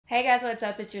Hey guys, what's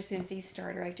up? It's your Scentsy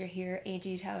Star Director here,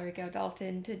 Angie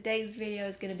Dalton. Today's video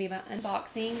is going to be my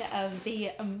unboxing of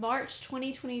the March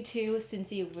 2022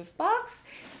 Scentsy Whiff box.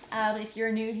 If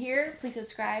you're new here, please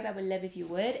subscribe. I would love if you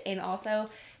would. And also,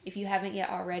 if you haven't yet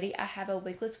already, I have a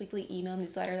Wickless weekly email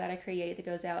newsletter that I create that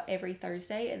goes out every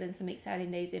Thursday and then some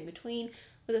exciting days in between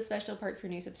with a special perk for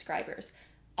new subscribers.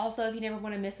 Also, if you never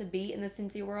want to miss a beat in the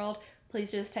Scentsy world,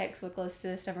 please just text Wickless to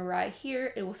this number right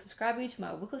here. It will subscribe you to my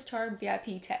wicklesscharm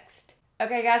VIP text.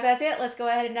 Okay guys, that's it. Let's go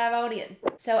ahead and dive on in.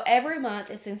 So every month,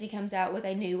 Scentsy comes out with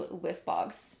a new Whiff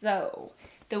box. So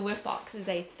the Whiff box is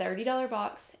a $30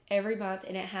 box every month,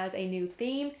 and it has a new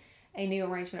theme, a new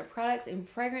arrangement of products and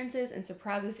fragrances and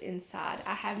surprises inside.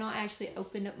 I have not actually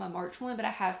opened up my March one, but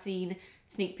I have seen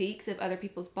sneak peeks of other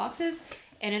people's boxes,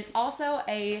 and it's also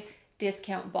a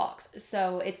discount box.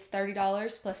 So it's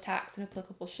 $30 plus tax and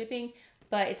applicable shipping,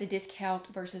 but it's a discount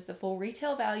versus the full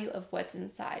retail value of what's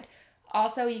inside.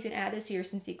 Also, you can add this to your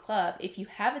Scentsy Club. If you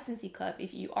have a Scentsy Club,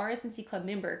 if you are a Scentsy Club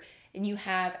member and you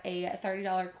have a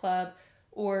 $30 club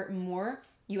or more,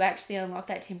 you actually unlock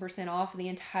that 10% off the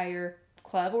entire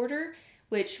club order,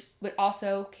 which would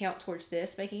also count towards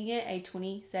this, making it a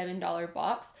 $27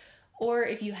 box. Or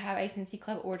if you have a Scentsy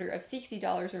Club order of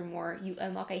 $60 or more, you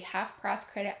unlock a half-price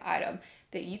credit item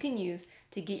that you can use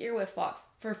to get your Whiff box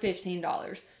for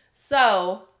 $15.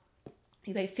 So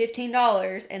you pay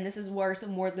 $15, and this is worth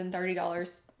more than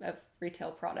 $30 of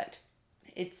retail product.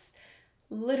 It's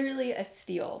literally a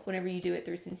steal whenever you do it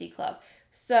through Scentsy Club.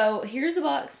 So here's the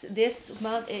box. This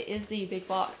month it is the big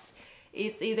box.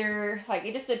 It's either, like,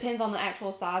 it just depends on the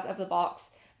actual size of the box,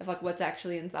 of like what's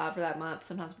actually inside for that month.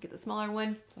 Sometimes we get the smaller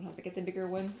one, sometimes we get the bigger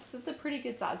one. This is a pretty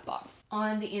good size box.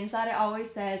 On the inside it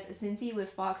always says Scentsy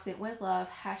Whiff box sent with love,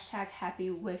 hashtag happy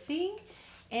whiffing.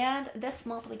 And this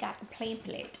month we got the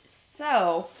pamphlet.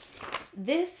 So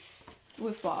this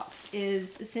Whiff box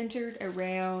is centered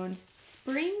around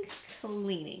spring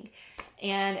cleaning,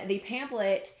 and the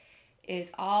pamphlet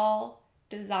is all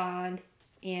designed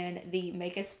in the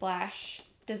Make a Splash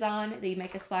design, the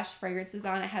Make a Splash fragrance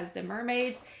design. It has the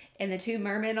mermaids and the two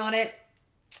mermen on it,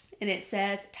 and it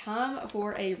says time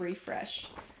for a refresh.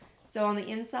 So on the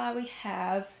inside we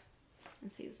have,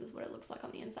 let's see, this is what it looks like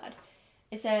on the inside.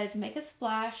 It says, make a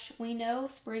splash. We know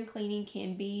spring cleaning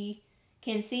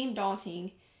can seem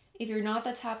daunting. If you're not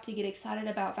the type to get excited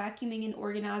about vacuuming and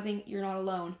organizing, you're not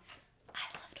alone. I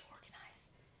love to organize.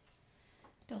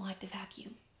 Don't like the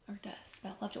vacuum or dust, but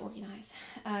I love to organize.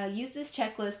 Use this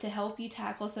checklist to help you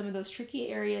tackle some of those tricky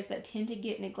areas that tend to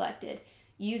get neglected.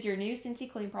 Use your new Scentsy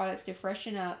Clean products to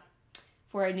freshen up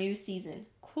for a new season.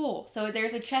 Cool. So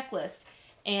there's a checklist,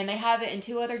 and they have it in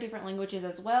 2 other different languages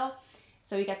as well.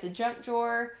 So you got the junk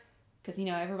drawer, because, you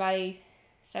know, everybody,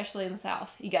 especially in the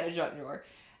South, you got a junk drawer.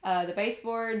 The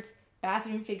baseboards,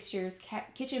 bathroom fixtures,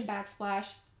 kitchen backsplash,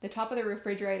 the top of the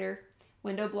refrigerator,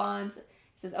 window blinds. It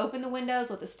says open the windows,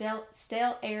 let the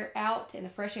stale air out and the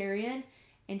fresh air in,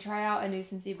 and try out a new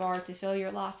Scentsy bar to fill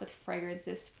your life with fragrance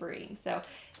this spring. So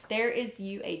there is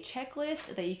you a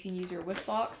checklist that you can use your Whiff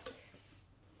box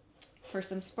for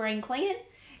some spring cleaning.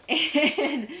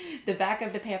 And the back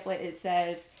of the pamphlet, it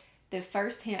says, the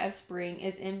first hint of spring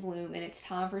is in bloom, and it's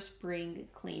time for spring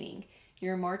cleaning.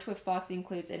 Your March Whiff box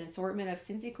includes an assortment of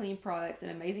Scentsy Clean products and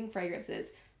amazing fragrances,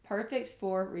 perfect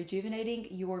for rejuvenating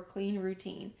your clean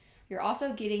routine. You're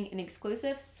also getting an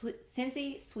exclusive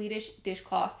Scentsy Swedish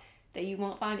dishcloth that you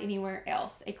won't find anywhere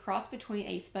else. A cross between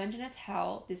a sponge and a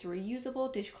towel, this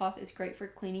reusable dishcloth is great for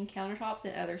cleaning countertops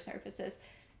and other surfaces.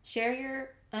 Share your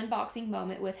unboxing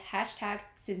moment with hashtag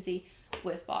Scentsy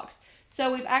Whiff box.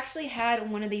 So we've actually had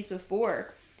one of these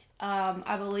before.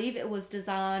 I believe it was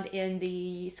designed in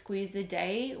the Squeeze the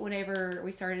Day whenever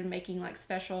we started making like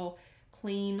special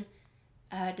clean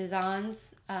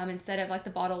designs. Instead of like the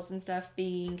bottles and stuff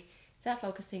being, is that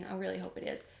focusing? I really hope it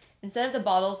is. Instead of the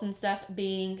bottles and stuff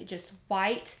being just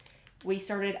white, we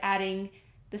started adding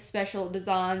the special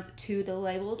designs to the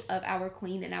labels of our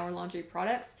clean and our laundry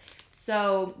products.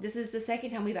 So this is the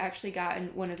second time we've actually gotten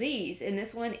one of these, and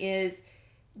this one is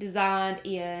designed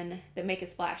in the Make a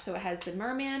Splash. So it has the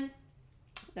mermen,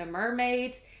 the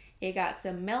mermaids, it got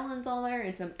some melons on there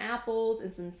and some apples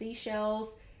and some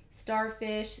seashells,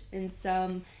 starfish, and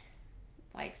some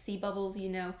like sea bubbles, you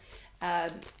know.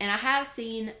 And I have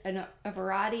seen a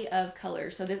variety of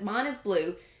colors. So mine is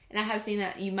blue, and I have seen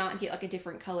that you might get like a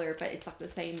different color, but it's like the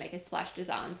same Make a Splash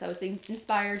design. So it's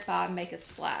inspired by Make a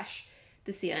Splash,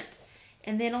 the scent.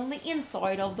 And then on the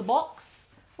inside of the box,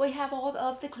 we have all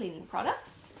of the cleaning products.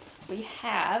 We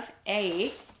have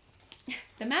the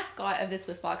mascot of this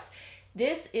Whiff box.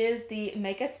 This is the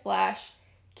Make a Splash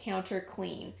Counter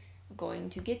Clean. going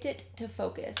to get it to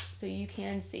focus so you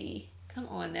can see. Come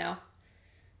on now.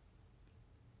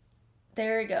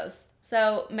 There it goes.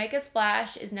 So Make a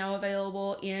Splash is now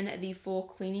available in the full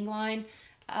cleaning line.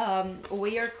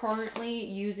 We are currently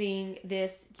using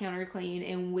this counter clean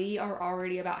and we are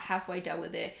already about halfway done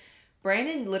with it.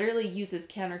 Brandon literally uses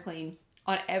counter clean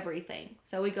on everything.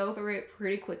 So we go through it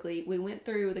pretty quickly. We went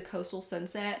through the Coastal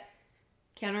Sunset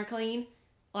counter clean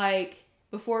like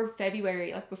before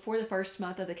February, like before the first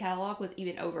month of the catalog was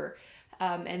even over.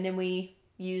 And then we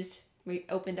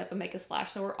opened up a Make a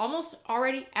Splash. So we're almost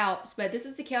already out, but this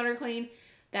is the counter clean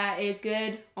that is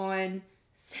good on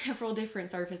several different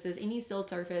surfaces. Any sealed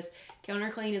surface, counter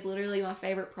clean is literally my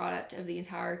favorite product of the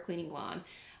entire cleaning line.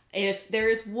 If there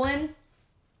is one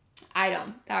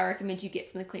item that I recommend you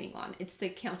get from the cleaning line, it's the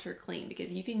counter clean,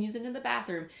 because you can use it in the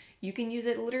bathroom. You can use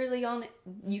it literally on,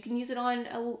 you can use it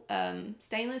on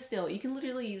stainless steel. You can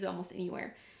literally use it almost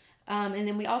anywhere. And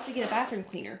then we also get a bathroom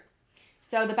cleaner.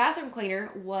 So the bathroom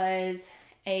cleaner was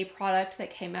a product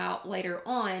that came out later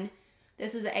on.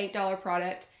 This is an $8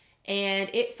 product and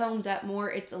it foams up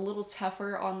more. It's a little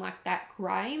tougher on like that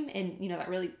grime and, you know, that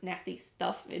really nasty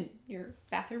stuff in your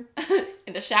bathroom,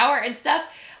 in the shower and stuff.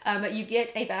 But you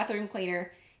get a bathroom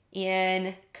cleaner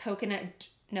in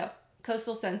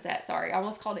Coastal Sunset. Sorry, I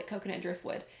almost called it Coconut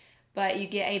Driftwood. But you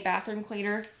get a bathroom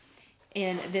cleaner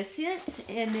in this scent,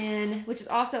 and then, which is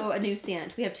also a new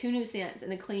scent. We have 2 new scents in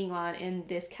the cleaning line in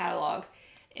this catalog,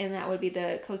 and that would be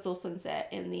the Coastal Sunset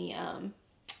and the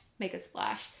Make a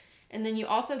Splash. And then you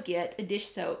also get a dish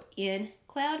soap in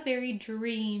Cloudberry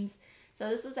Dreams. So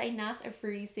this is a nice,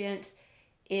 fruity scent.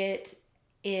 It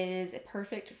is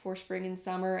perfect for spring and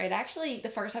summer. It actually, the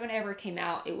first time it ever came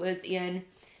out, it was in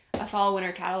a fall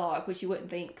winter catalog, which you wouldn't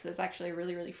think, because it's actually a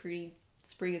really, really fruity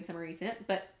spring and summery scent.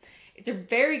 But it's a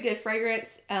very good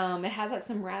fragrance. It has like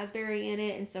some raspberry in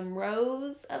it and some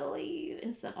rose, I believe,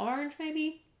 and some orange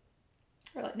maybe,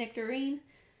 or like nectarine.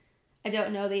 I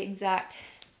don't know the exact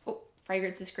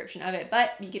fragrance description of it,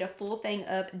 but you get a full thing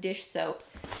of dish soap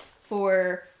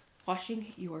for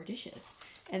washing your dishes.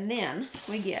 And then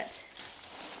we get,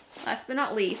 last but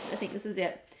not least, I think this is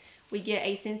it, we get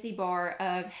a Scentsy bar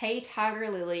of Hey Tiger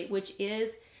Lily, which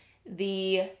is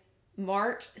the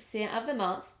March scent of the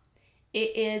month.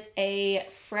 It is a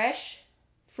fresh,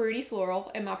 fruity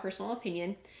floral, in my personal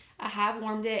opinion. I have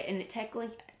warmed it, and it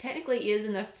technically is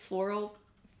in the floral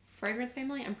fragrance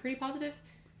family. I'm pretty positive.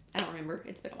 I don't remember.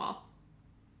 It's been a while.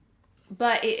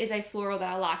 But it is a floral that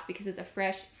I like because it's a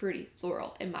fresh, fruity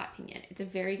floral, in my opinion. It's a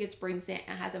very good spring scent.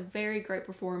 It has a very great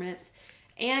performance.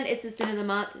 And it's the scent of the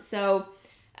month, so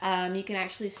you can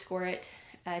actually score it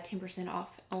 10%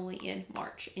 off only in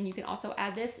March. And you can also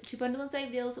add this to bundle and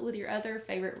save deals with your other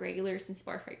favorite regular Scentsy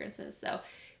bar fragrances. So,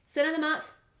 scent of the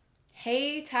month,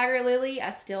 Hey Tiger Lily.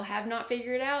 I still have not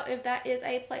figured out if that is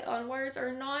a play on words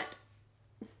or not.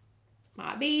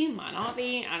 Might be, might not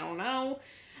be, I don't know.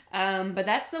 But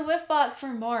that's the Whiff box for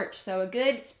March. So a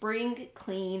good spring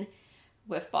clean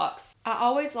Whiff box. I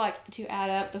always like to add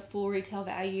up the full retail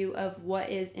value of what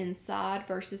is inside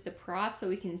versus the price so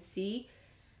we can see.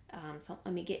 So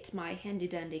let me get to my handy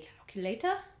dandy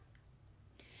calculator.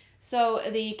 So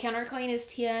the counter clean is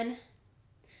 10.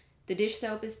 The dish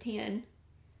soap is 10.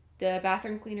 The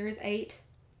bathroom cleaner is 8.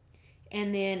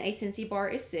 And then a Scentsy bar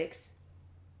is 6.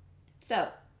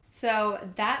 So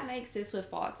that makes this Whiff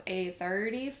box a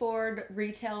 $34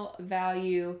 retail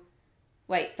value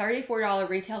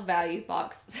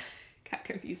box. Got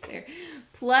confused there.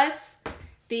 Plus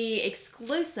the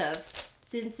exclusive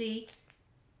Scentsy,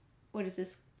 what is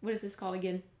this called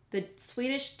again? The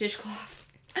Swedish dishcloth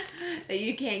that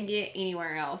you can't get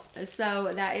anywhere else.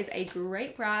 So that is a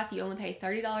great price. You only pay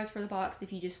 $30 for the box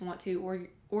if you just want to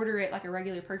order it like a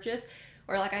regular purchase.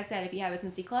 Or like I said, if you have a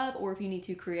Scentsy club, or if you need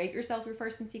to create yourself your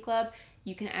first Scentsy club,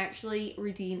 you can actually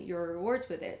redeem your rewards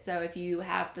with it. So if you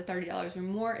have the $30 or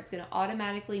more, it's going to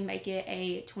automatically make it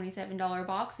a $27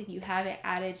 box if you have it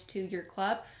added to your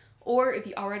club. Or if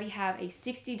you already have a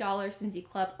 $60 Scentsy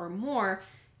club or more,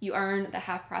 you earn the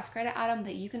half price credit item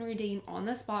that you can redeem on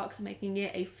this box, making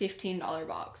it a $15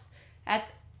 box.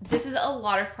 This is a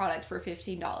lot of product for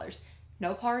 $15.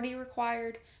 No party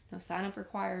required. No sign up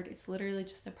required. It's literally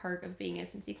just a perk of being a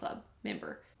Scentsy Club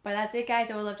member. But that's it, guys.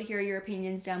 I would love to hear your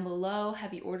opinions down below.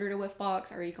 Have you ordered a Whiff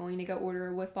box? Are you going to go order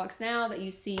a Whiff box now that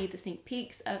you see the sneak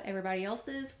peeks of everybody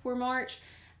else's for March?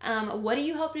 What do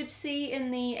you hope to see in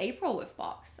the April Whiff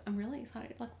box? I'm really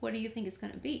excited. Like, what do you think it's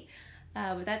going to be?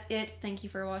 But that's it. Thank you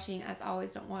for watching. As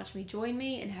always, don't watch me, join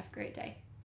me, and have a great day.